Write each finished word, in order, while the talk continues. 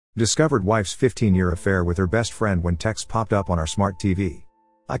Discovered wife's 15-year affair with her best friend when text popped up on our smart TV.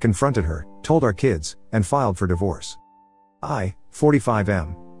 I confronted her, told our kids, and filed for divorce. I,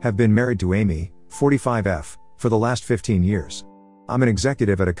 45M, have been married to Amy, 45F, for the last 15 years. I'm an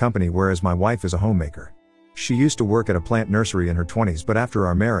executive at a company whereas my wife is a homemaker. She used to work at a plant nursery in her 20s, but after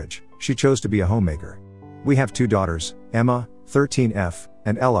our marriage, she chose to be a homemaker. We have 2 daughters, Emma, 13F,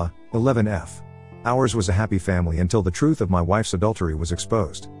 and Ella, 11F. Ours was a happy family until the truth of my wife's adultery was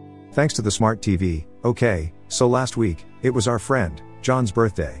exposed. Thanks to the smart TV, okay, so last week, it was our friend, John's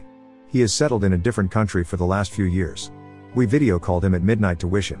birthday. He has settled in a different country for the last few years. We video called him at midnight to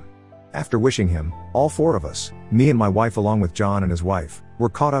wish him. After wishing him, all 4 of us, me and my wife along with John and his wife, were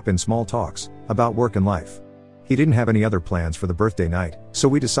caught up in small talks, about work and life. He didn't have any other plans for the birthday night, so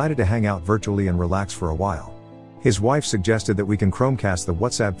we decided to hang out virtually and relax for a while. His wife suggested that we can Chromecast the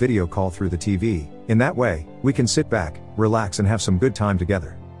WhatsApp video call through the TV, in that way, we can sit back, relax and have some good time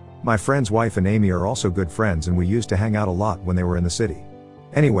together. My friend's wife and Amy are also good friends and we used to hang out a lot when they were in the city.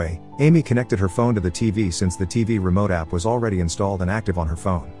 Anyway, Amy connected her phone to the TV since the TV remote app was already installed and active on her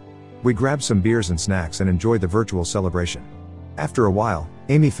phone. We grabbed some beers and snacks and enjoyed the virtual celebration. After a while,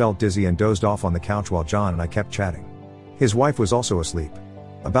 Amy felt dizzy and dozed off on the couch while John and I kept chatting. His wife was also asleep.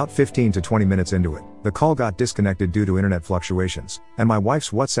 About 15 to 20 minutes into it, the call got disconnected due to internet fluctuations, and my wife's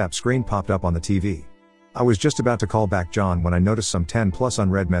WhatsApp screen popped up on the TV. I was just about to call back John when I noticed some 10+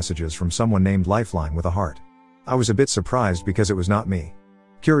 unread messages from someone named Lifeline with a heart. I was a bit surprised because it was not me.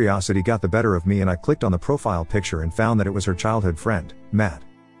 Curiosity got the better of me and I clicked on the profile picture and found that it was her childhood friend, Matt.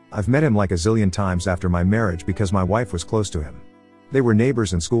 I've met him like a zillion times after my marriage because my wife was close to him. They were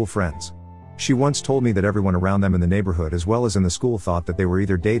neighbors and school friends. She once told me that everyone around them in the neighborhood as well as in the school thought that they were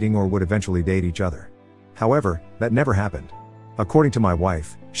either dating or would eventually date each other. However, that never happened. According to my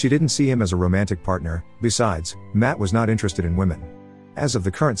wife, she didn't see him as a romantic partner. Besides, Matt was not interested in women. As of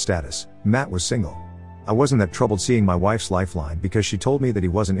the current status, Matt was single. I wasn't that troubled seeing my wife's lifeline because she told me that he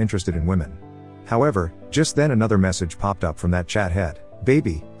wasn't interested in women. However, just then another message popped up from that chat head.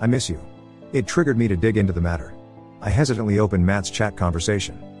 "Baby, I miss you." It triggered me to dig into the matter. I hesitantly opened Matt's chat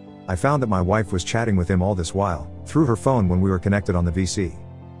conversation. I found that my wife was chatting with him all this while, through her phone when we were connected on the VC.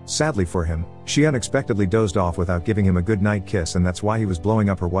 Sadly for him, she unexpectedly dozed off without giving him a good night kiss, and that's why he was blowing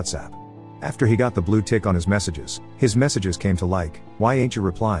up her WhatsApp. After he got the blue tick on his messages came to like, "Why ain't you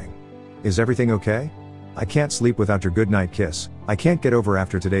replying? Is everything okay? I can't sleep without your good night kiss. I can't get over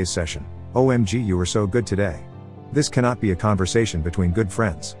after today's session. OMG, you were so good today." This cannot be a conversation between good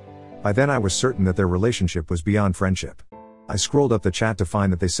friends. By then I was certain that their relationship was beyond friendship. I scrolled up the chat to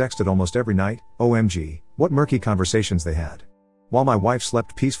find that they sexted almost every night. OMG, what murky conversations they had. While my wife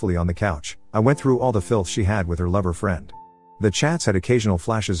slept peacefully on the couch, I went through all the filth she had with her lover friend. The chats had occasional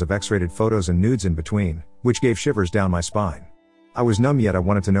flashes of X-rated photos and nudes in between, which gave shivers down my spine. I was numb, yet I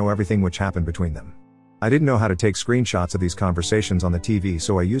wanted to know everything which happened between them. I didn't know how to take screenshots of these conversations on the TV,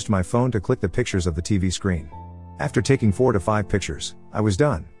 so I used my phone to click the pictures of the TV screen. After taking 4 to 5 pictures, I was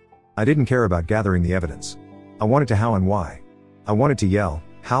done. I didn't care about gathering the evidence. I wanted to how and why. I wanted to yell,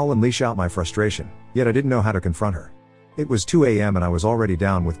 howl and leash out my frustration, yet I didn't know how to confront her. It was 2 a.m. and I was already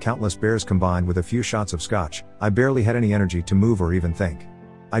down with countless beers combined with a few shots of scotch. I barely had any energy to move or even think.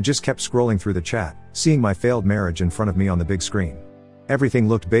 I just kept scrolling through the chat, seeing my failed marriage in front of me on the big screen. Everything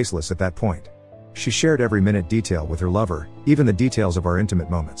looked baseless at that point. She shared every minute detail with her lover, even the details of our intimate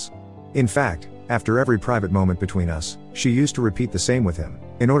moments. In fact, after every private moment between us, she used to repeat the same with him,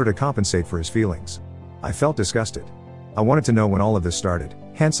 in order to compensate for his feelings. I felt disgusted. I wanted to know when all of this started,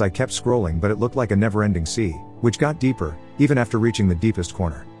 hence I kept scrolling, but it looked like a never-ending sea, which got deeper, even after reaching the deepest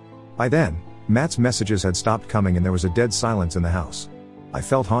corner. By then, Matt's messages had stopped coming and there was a dead silence in the house. I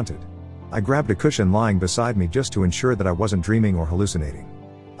felt haunted. I grabbed a cushion lying beside me just to ensure that I wasn't dreaming or hallucinating.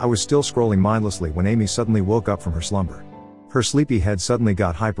 I was still scrolling mindlessly when Amy suddenly woke up from her slumber. Her sleepy head suddenly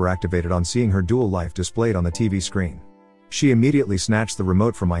got hyperactivated on seeing her dual life displayed on the TV screen. She immediately snatched the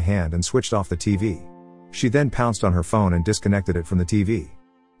remote from my hand and switched off the TV. She then pounced on her phone and disconnected it from the TV.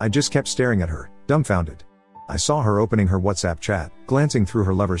 I just kept staring at her, dumbfounded. I saw her opening her WhatsApp chat, glancing through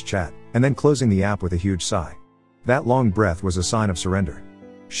her lover's chat, and then closing the app with a huge sigh. That long breath was a sign of surrender.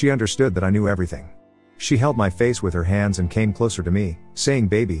 She understood that I knew everything. She held my face with her hands and came closer to me, saying,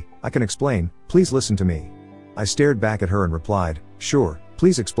 "Baby, I can explain, please listen to me." I stared back at her and replied, "Sure,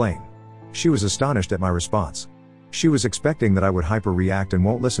 please explain." She was astonished at my response. She was expecting that I would hyper-react and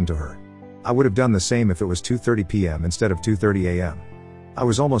won't listen to her. I would have done the same if it was 2:30 p.m. instead of 2:30 a.m. I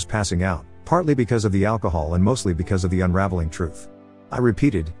was almost passing out, partly because of the alcohol and mostly because of the unraveling truth. I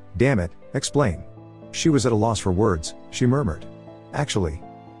repeated, "Damn it, explain." She was at a loss for words. She murmured, "Actually,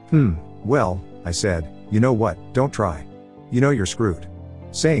 well," I said, "you know what, don't try. You know you're screwed."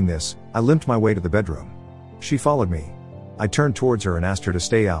 Saying this, I limped my way to the bedroom. She followed me. I turned towards her and asked her to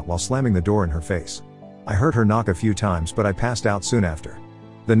stay out while slamming the door in her face. I heard her knock a few times, but I passed out soon after.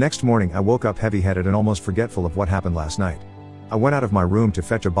 The next morning I woke up heavy-headed and almost forgetful of what happened last night. I went out of my room to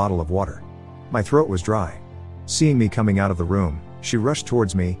fetch a bottle of water. My throat was dry. Seeing me coming out of the room, she rushed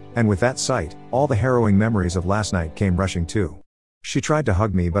towards me, and with that sight, all the harrowing memories of last night came rushing too. She tried to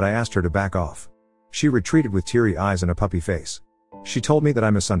hug me, but I asked her to back off. She retreated with teary eyes and a puppy face. She told me that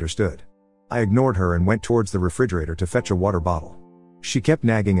I misunderstood. I ignored her and went towards the refrigerator to fetch a water bottle. She kept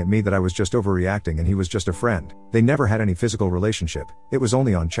nagging at me that I was just overreacting and he was just a friend. They never had any physical relationship, it was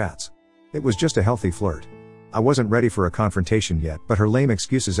only on chats. It was just a healthy flirt. I wasn't ready for a confrontation yet, but her lame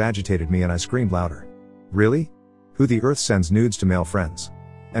excuses agitated me and I screamed louder. Really? Who the earth sends nudes to male friends?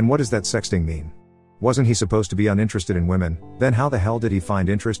 And what does that sexting mean? Wasn't he supposed to be uninterested in women? Then how the hell did he find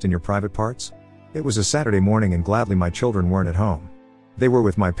interest in your private parts? It was a Saturday morning and gladly my children weren't at home. They were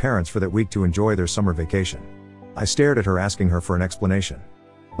with my parents for that week to enjoy their summer vacation. I stared at her, asking her for an explanation.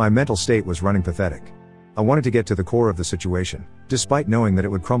 My mental state was running pathetic. I wanted to get to the core of the situation, despite knowing that it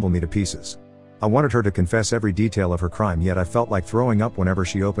would crumble me to pieces. I wanted her to confess every detail of her crime, yet I felt like throwing up whenever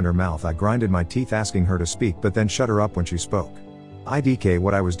she opened her mouth. I grinded my teeth asking her to speak, but then shut her up when she spoke. IDK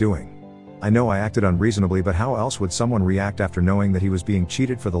what I was doing. I know I acted unreasonably, but how else would someone react after knowing that he was being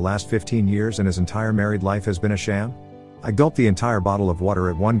cheated for the last 15 years and his entire married life has been a sham? I gulped the entire bottle of water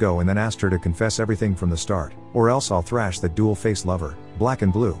at one go and then asked her to confess everything from the start, or else I'll thrash that dual-faced lover, black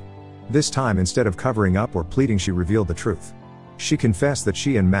and blue. This time, instead of covering up or pleading, she revealed the truth. She confessed that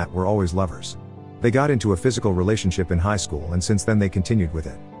she and Matt were always lovers. They got into a physical relationship in high school and since then they continued with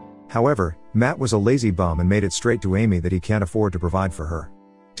it. However, Matt was a lazy bum and made it straight to Amy that he can't afford to provide for her.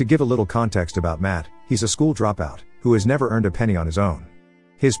 To give a little context about Matt, he's a school dropout, who has never earned a penny on his own.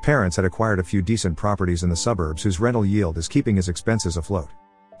 His parents had acquired a few decent properties in the suburbs whose rental yield is keeping his expenses afloat.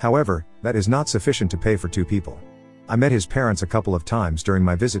 However, that is not sufficient to pay for two people. I met his parents a couple of times during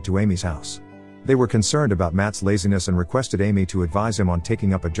my visit to Amy's house. They were concerned about Matt's laziness and requested Amy to advise him on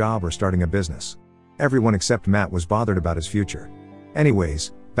taking up a job or starting a business. Everyone except Matt was bothered about his future.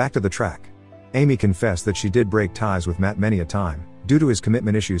 Anyways, back to the track. Amy confessed that she did break ties with Matt many a time. Due to his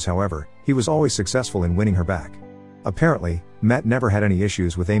commitment issues, however, he was always successful in winning her back. Apparently, Matt never had any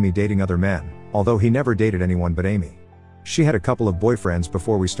issues with Amy dating other men, although he never dated anyone but Amy. She had a couple of boyfriends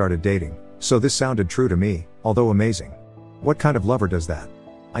before we started dating, so this sounded true to me, although amazing. What kind of lover does that?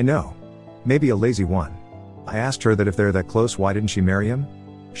 I know. Maybe a lazy one. I asked her that if they're that close, why didn't she marry him?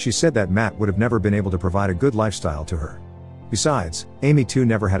 She said that Matt would have never been able to provide a good lifestyle to her. Besides, Amy too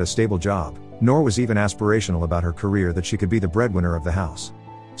never had a stable job, nor was even aspirational about her career that she could be the breadwinner of the house.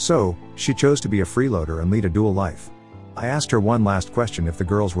 So, she chose to be a freeloader and lead a dual life. I asked her one last question, if the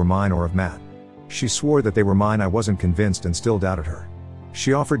girls were mine or of Matt. She swore that they were mine. I wasn't convinced and still doubted her.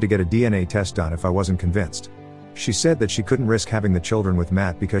 She offered to get a DNA test done if I wasn't convinced. She said that she couldn't risk having the children with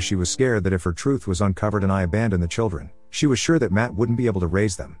Matt because she was scared that if her truth was uncovered and I abandoned the children, she was sure that Matt wouldn't be able to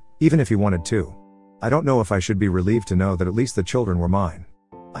raise them, even if he wanted to. I don't know if I should be relieved to know that at least the children were mine.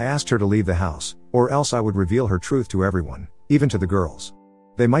 I asked her to leave the house, or else I would reveal her truth to everyone, even to the girls.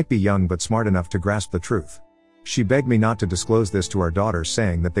 They might be young but smart enough to grasp the truth. She begged me not to disclose this to our daughters,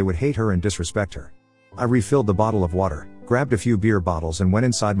 saying that they would hate her and disrespect her. I refilled the bottle of water, grabbed a few beer bottles and went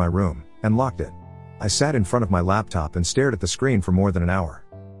inside my room, and locked it. I sat in front of my laptop and stared at the screen for more than an hour.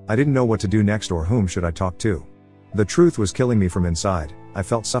 I didn't know what to do next or whom should I talk to. The truth was killing me from inside. I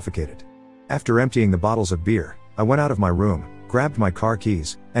felt suffocated. After emptying the bottles of beer, I went out of my room, grabbed my car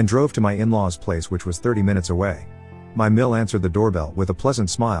keys, and drove to my in-laws' place, which was 30 minutes away. My Mill answered the doorbell with a pleasant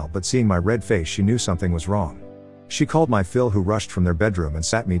smile, but seeing my red face she knew something was wrong. She called my Phil, who rushed from their bedroom and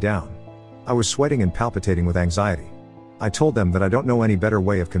sat me down. I was sweating and palpitating with anxiety. I told them that I don't know any better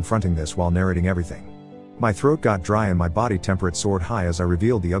way of confronting this while narrating everything. My throat got dry and my body temperature soared high as I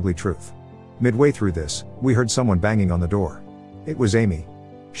revealed the ugly truth. Midway through this, we heard someone banging on the door. It was Amy.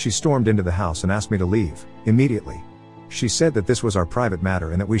 She stormed into the house and asked me to leave, immediately. She said that this was our private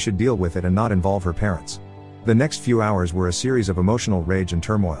matter and that we should deal with it and not involve her parents. The next few hours were a series of emotional rage and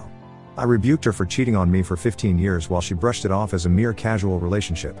turmoil. I rebuked her for cheating on me for 15 years while she brushed it off as a mere casual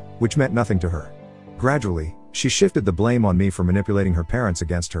relationship, which meant nothing to her. Gradually, she shifted the blame on me for manipulating her parents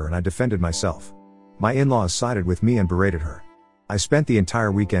against her and I defended myself. My in-laws sided with me and berated her. I spent the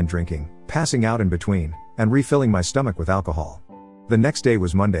entire weekend drinking, passing out in between, and refilling my stomach with alcohol. The next day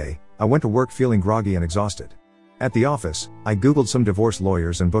was Monday. I went to work feeling groggy and exhausted. At the office, I googled some divorce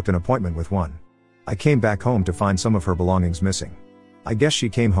lawyers and booked an appointment with one. I came back home to find some of her belongings missing. I guess she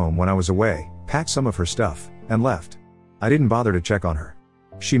came home when I was away, packed some of her stuff, and left. I didn't bother to check on her.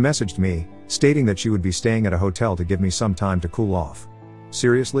 She messaged me, stating that she would be staying at a hotel to give me some time to cool off.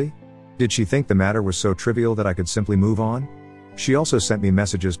 Seriously? Did she think the matter was so trivial that I could simply move on? She also sent me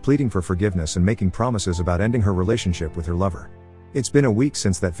messages pleading for forgiveness and making promises about ending her relationship with her lover. It's been a week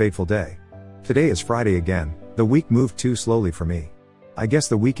since that fateful day. Today is Friday again. The week moved too slowly for me. I guess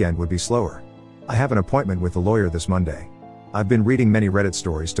the weekend would be slower. I have an appointment with the lawyer this Monday. I've been reading many Reddit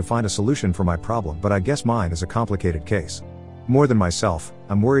stories to find a solution for my problem, but I guess mine is a complicated case. More than myself,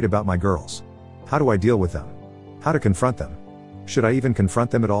 I'm worried about my girls. How do I deal with them? How to confront them? Should I even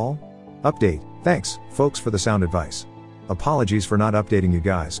confront them at all? Update. Thanks, folks, for the sound advice. Apologies for not updating you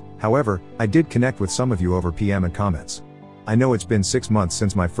guys, however, I did connect with some of you over PM and comments. I know it's been 6 months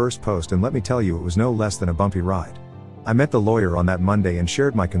since my first post, and let me tell you, it was no less than a bumpy ride. I met the lawyer on that Monday and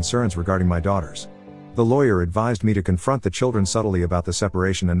shared my concerns regarding my daughters. The lawyer advised me to confront the children subtly about the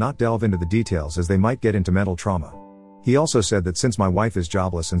separation and not delve into the details, as they might get into mental trauma. He also said that since my wife is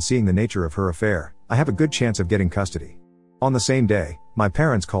jobless and seeing the nature of her affair, I have a good chance of getting custody. On the same day, my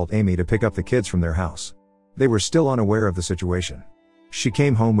parents called Amy to pick up the kids from their house. They were still unaware of the situation. She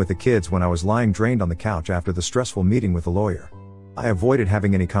came home with the kids when I was lying drained on the couch after the stressful meeting with the lawyer. I avoided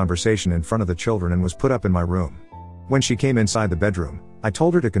having any conversation in front of the children and was put up in my room. When she came inside the bedroom, I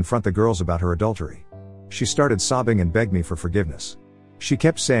told her to confront the girls about her adultery. She started sobbing and begged me for forgiveness. She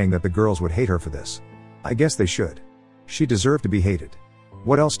kept saying that the girls would hate her for this. I guess they should. She deserved to be hated.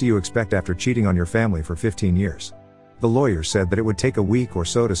 What else do you expect after cheating on your family for 15 years? The lawyer said that it would take a week or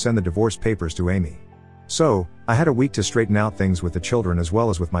so to send the divorce papers to Amy. So, I had a week to straighten out things with the children as well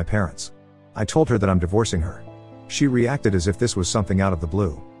as with my parents. I told her that I'm divorcing her. She reacted as if this was something out of the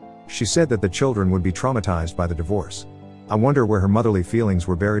blue. She said that the children would be traumatized by the divorce. I wonder where her motherly feelings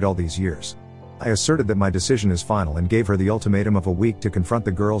were buried all these years. I asserted that my decision is final and gave her the ultimatum of a week to confront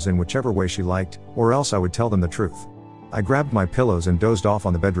the girls in whichever way she liked, or else I would tell them the truth. I grabbed my pillows and dozed off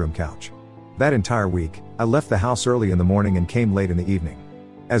on the bedroom couch. That entire week, I left the house early in the morning and came late in the evening.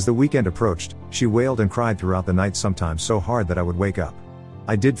 As the weekend approached, she wailed and cried throughout the night, sometimes so hard that I would wake up.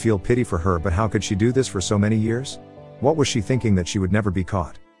 I did feel pity for her, but how could she do this for so many years? What was she thinking, that she would never be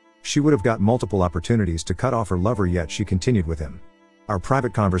caught? She would have got multiple opportunities to cut off her lover, yet she continued with him. Our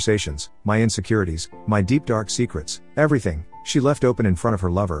private conversations, my insecurities, my deep dark secrets, everything, she left open in front of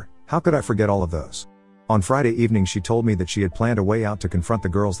her lover. How could I forget all of those? On Friday evening she told me that she had planned a way out to confront the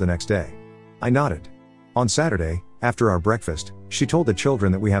girls the next day. I nodded. On Saturday, after our breakfast, she told the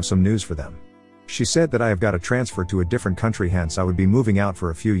children that we have some news for them. She said that I have got to transfer to a different country, hence I would be moving out for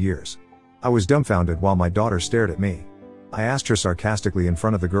a few years. I was dumbfounded while my daughter stared at me. I asked her sarcastically in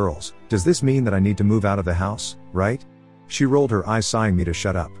front of the girls, "Does this mean that I need to move out of the house, right?" She rolled her eyes, sighing me to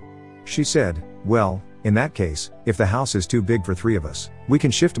shut up. She said, "Well, in that case, if the house is too big for 3 of us, we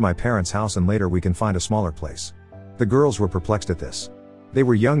can shift to my parents' house and later we can find a smaller place." The girls were perplexed at this. They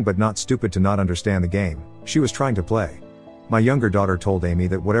were young but not stupid to not understand the game she was trying to play. My younger daughter told Amy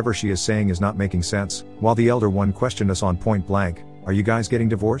that whatever she is saying is not making sense, while the elder one questioned us on point blank, "Are you guys getting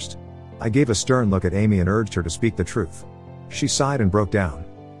divorced?" I gave a stern look at Amy and urged her to speak the truth. She sighed and broke down.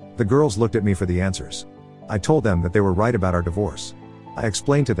 The girls looked at me for the answers. I told them that they were right about our divorce. I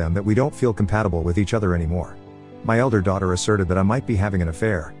explained to them that we don't feel compatible with each other anymore. My elder daughter asserted that I might be having an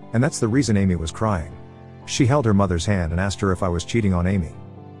affair, and that's the reason Amy was crying. She held her mother's hand and asked her if I was cheating on Amy.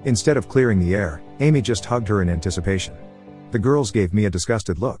 Instead of clearing the air, Amy just hugged her in anticipation. The girls gave me a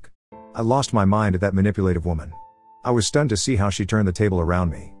disgusted look. I lost my mind at that manipulative woman. I was stunned to see how she turned the table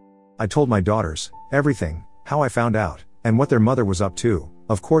around me. I told my daughters everything, how I found out, and what their mother was up to,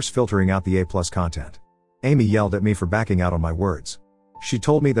 of course filtering out the A+ content. Amy yelled at me for backing out on my words. She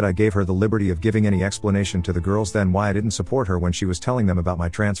told me that I gave her the liberty of giving any explanation to the girls, then why I didn't support her when she was telling them about my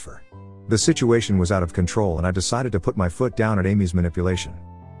transfer. The situation was out of control and I decided to put my foot down at Amy's manipulation.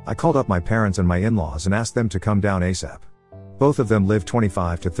 I called up my parents and my in-laws and asked them to come down ASAP. Both of them lived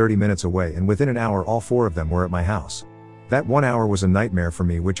 25 to 30 minutes away, and within an hour all 4 of them were at my house. That 1 hour was a nightmare for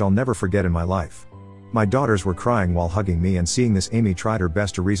me, which I'll never forget in my life. My daughters were crying while hugging me, and seeing this, Amy tried her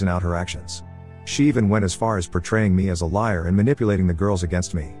best to reason out her actions. She even went as far as portraying me as a liar and manipulating the girls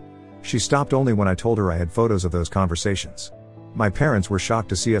against me. She stopped only when I told her I had photos of those conversations. My parents were shocked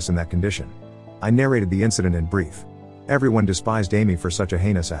to see us in that condition. I narrated the incident in brief. Everyone despised Amy for such a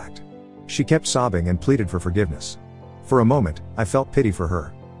heinous act. She kept sobbing and pleaded for forgiveness. For a moment, I felt pity for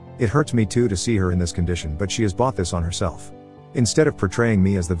her. It hurts me too to see her in this condition, but she has bought this on herself. Instead of portraying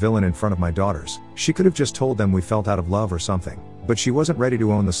me as the villain in front of my daughters, she could have just told them we felt out of love or something, but she wasn't ready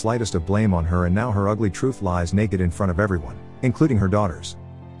to own the slightest of blame on her, and now her ugly truth lies naked in front of everyone, including her daughters.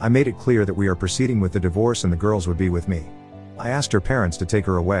 I made it clear that we are proceeding with the divorce and the girls would be with me. I asked her parents to take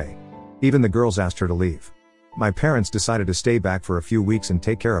her away. Even the girls asked her to leave. My parents decided to stay back for a few weeks and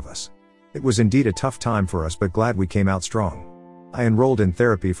take care of us. It was indeed a tough time for us, but glad we came out strong. I enrolled in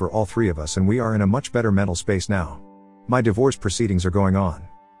therapy for all three of us and we are in a much better mental space now. My divorce proceedings are going on.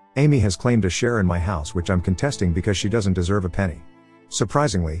 Amy has claimed a share in my house which I'm contesting because she doesn't deserve a penny.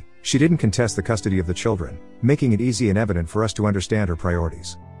 Surprisingly, she didn't contest the custody of the children, making it easy and evident for us to understand her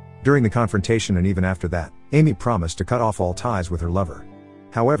priorities. During the confrontation and even after that, Amy promised to cut off all ties with her lover.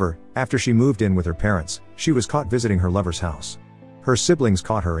 However, after she moved in with her parents, she was caught visiting her lover's house. Her siblings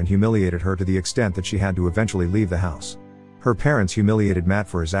caught her and humiliated her to the extent that she had to eventually leave the house. Her parents humiliated Matt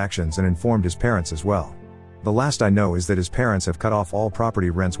for his actions and informed his parents as well. The last I know is that his parents have cut off all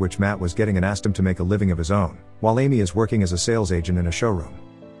property rents which Matt was getting and asked him to make a living of his own, while Amy is working as a sales agent in a showroom.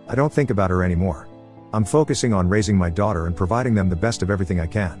 I don't think about her anymore. I'm focusing on raising my daughter and providing them the best of everything I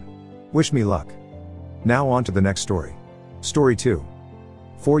can. Wish me luck. Now on to the next story. Story 2.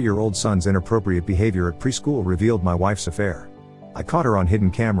 4-year-old son's inappropriate behavior at preschool revealed my wife's affair. I caught her on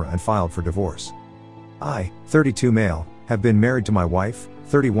hidden camera and filed for divorce. I, 32 male, have been married to my wife,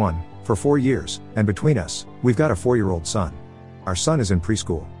 31, for 4 years, and between us, we've got a 4-year-old son. Our son is in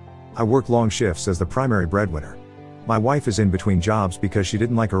preschool. I work long shifts as the primary breadwinner. My wife is in between jobs because she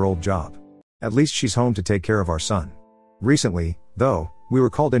didn't like her old job. At least she's home to take care of our son. Recently, though, we were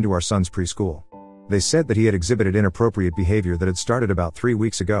called into our son's preschool. They said that he had exhibited inappropriate behavior that had started about 3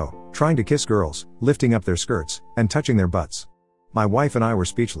 weeks ago, trying to kiss girls, lifting up their skirts, and touching their butts. My wife and I were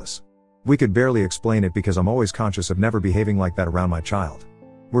speechless. We could barely explain it because I'm always conscious of never behaving like that around my child.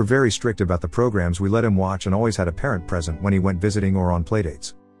 We're very strict about the programs we let him watch and always had a parent present when he went visiting or on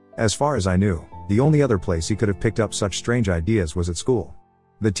playdates. As far as I knew, the only other place he could have picked up such strange ideas was at school.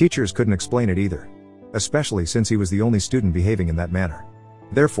 The teachers couldn't explain it either. Especially since he was the only student behaving in that manner.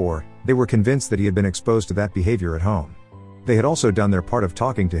 Therefore, they were convinced that he had been exposed to that behavior at home. They had also done their part of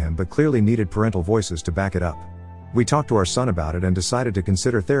talking to him but clearly needed parental voices to back it up. We talked to our son about it and decided to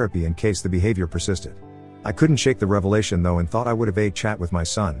consider therapy in case the behavior persisted. I couldn't shake the revelation though and thought I would have a chat with my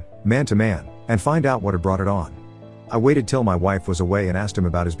son, man to man, and find out what had brought it on. I waited till my wife was away and asked him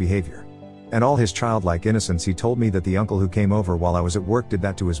about his behavior. In all his childlike innocence he told me that the uncle who came over while I was at work did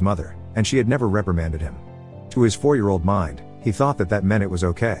that to his mother, and she had never reprimanded him. To his 4-year-old mind, he thought that that meant it was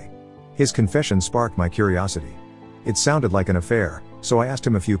okay. His confession sparked my curiosity. It sounded like an affair, so I asked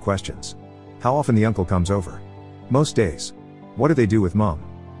him a few questions. How often the uncle comes over? Most days. What do they do with mom?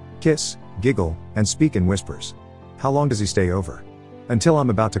 Kiss, giggle, and speak in whispers. How long does he stay over? Until I'm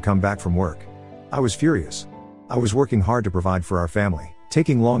about to come back from work. I was furious. I was working hard to provide for our family,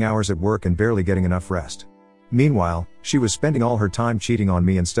 taking long hours at work and barely getting enough rest. Meanwhile, she was spending all her time cheating on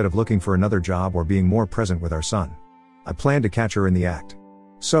me instead of looking for another job or being more present with our son. I planned to catch her in the act.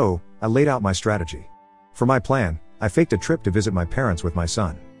 So, I laid out my strategy. For my plan, I faked a trip to visit my parents with my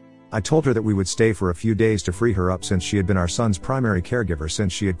son. I told her that we would stay for a few days to free her up since she had been our son's primary caregiver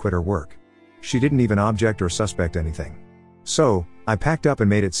since she had quit her work. She didn't even object or suspect anything. So, I packed up and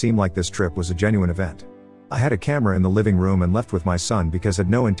made it seem like this trip was a genuine event. I had a camera in the living room and left with my son because I had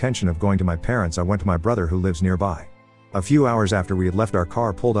no intention of going to my parents. I went to my brother who lives nearby. A few hours after we had left, our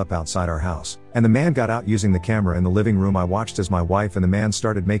car pulled up outside our house, and the man got out using the camera in the living room. I watched as my wife and the man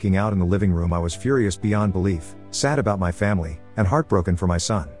started making out in the living room. I was furious beyond belief, sad about my family, and heartbroken for my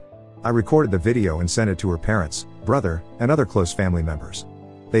son. I recorded the video and sent it to her parents, brother, and other close family members.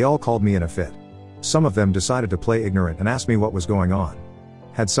 They all called me in a fit. Some of them decided to play ignorant and asked me what was going on.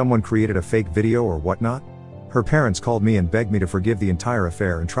 Had someone created a fake video or whatnot? Her parents called me and begged me to forgive the entire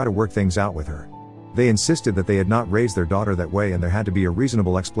affair and try to work things out with her. They insisted that they had not raised their daughter that way and there had to be a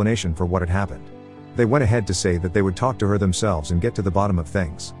reasonable explanation for what had happened. They went ahead to say that they would talk to her themselves and get to the bottom of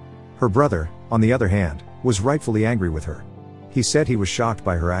things. Her brother, on the other hand, was rightfully angry with her. He said he was shocked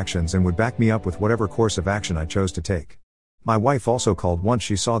by her actions and would back me up with whatever course of action I chose to take. My wife also called once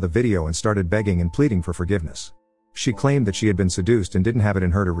she saw the video and started begging and pleading for forgiveness. She claimed that she had been seduced and didn't have it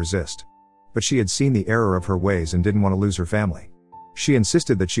in her to resist. But she had seen the error of her ways and didn't want to lose her family. She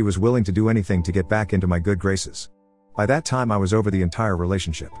insisted that she was willing to do anything to get back into my good graces. By that time I was over the entire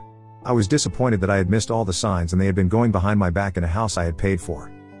relationship. I was disappointed that I had missed all the signs and they had been going behind my back in a house I had paid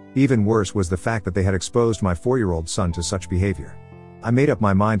for. Even worse was the fact that they had exposed my 4-year-old son to such behavior. I made up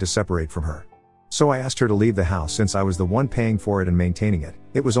my mind to separate from her. So I asked her to leave the house since I was the one paying for it and maintaining it.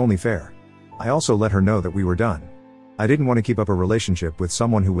 It was only fair. I also let her know that we were done. I didn't want to keep up a relationship with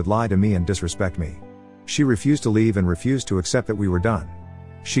someone who would lie to me and disrespect me. She refused to leave and refused to accept that we were done.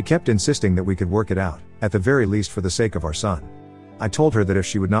 She kept insisting that we could work it out, at the very least for the sake of our son. I told her that if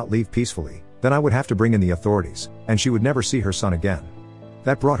she would not leave peacefully, then I would have to bring in the authorities, and she would never see her son again.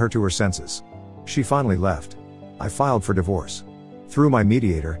 That brought her to her senses. She finally left. I filed for divorce. Through my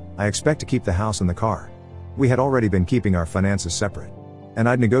mediator, I expect to keep the house and the car. We had already been keeping our finances separate. And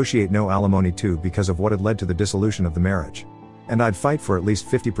I'd negotiate no alimony too because of what had led to the dissolution of the marriage. And I'd fight for at least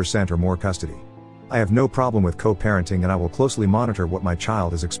 50% or more custody. I have no problem with co-parenting, and I will closely monitor what my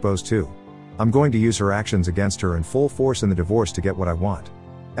child is exposed to. I'm going to use her actions against her in full force in the divorce to get what I want.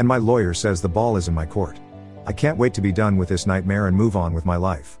 And my lawyer says the ball is in my court. I can't wait to be done with this nightmare and move on with my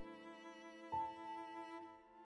life.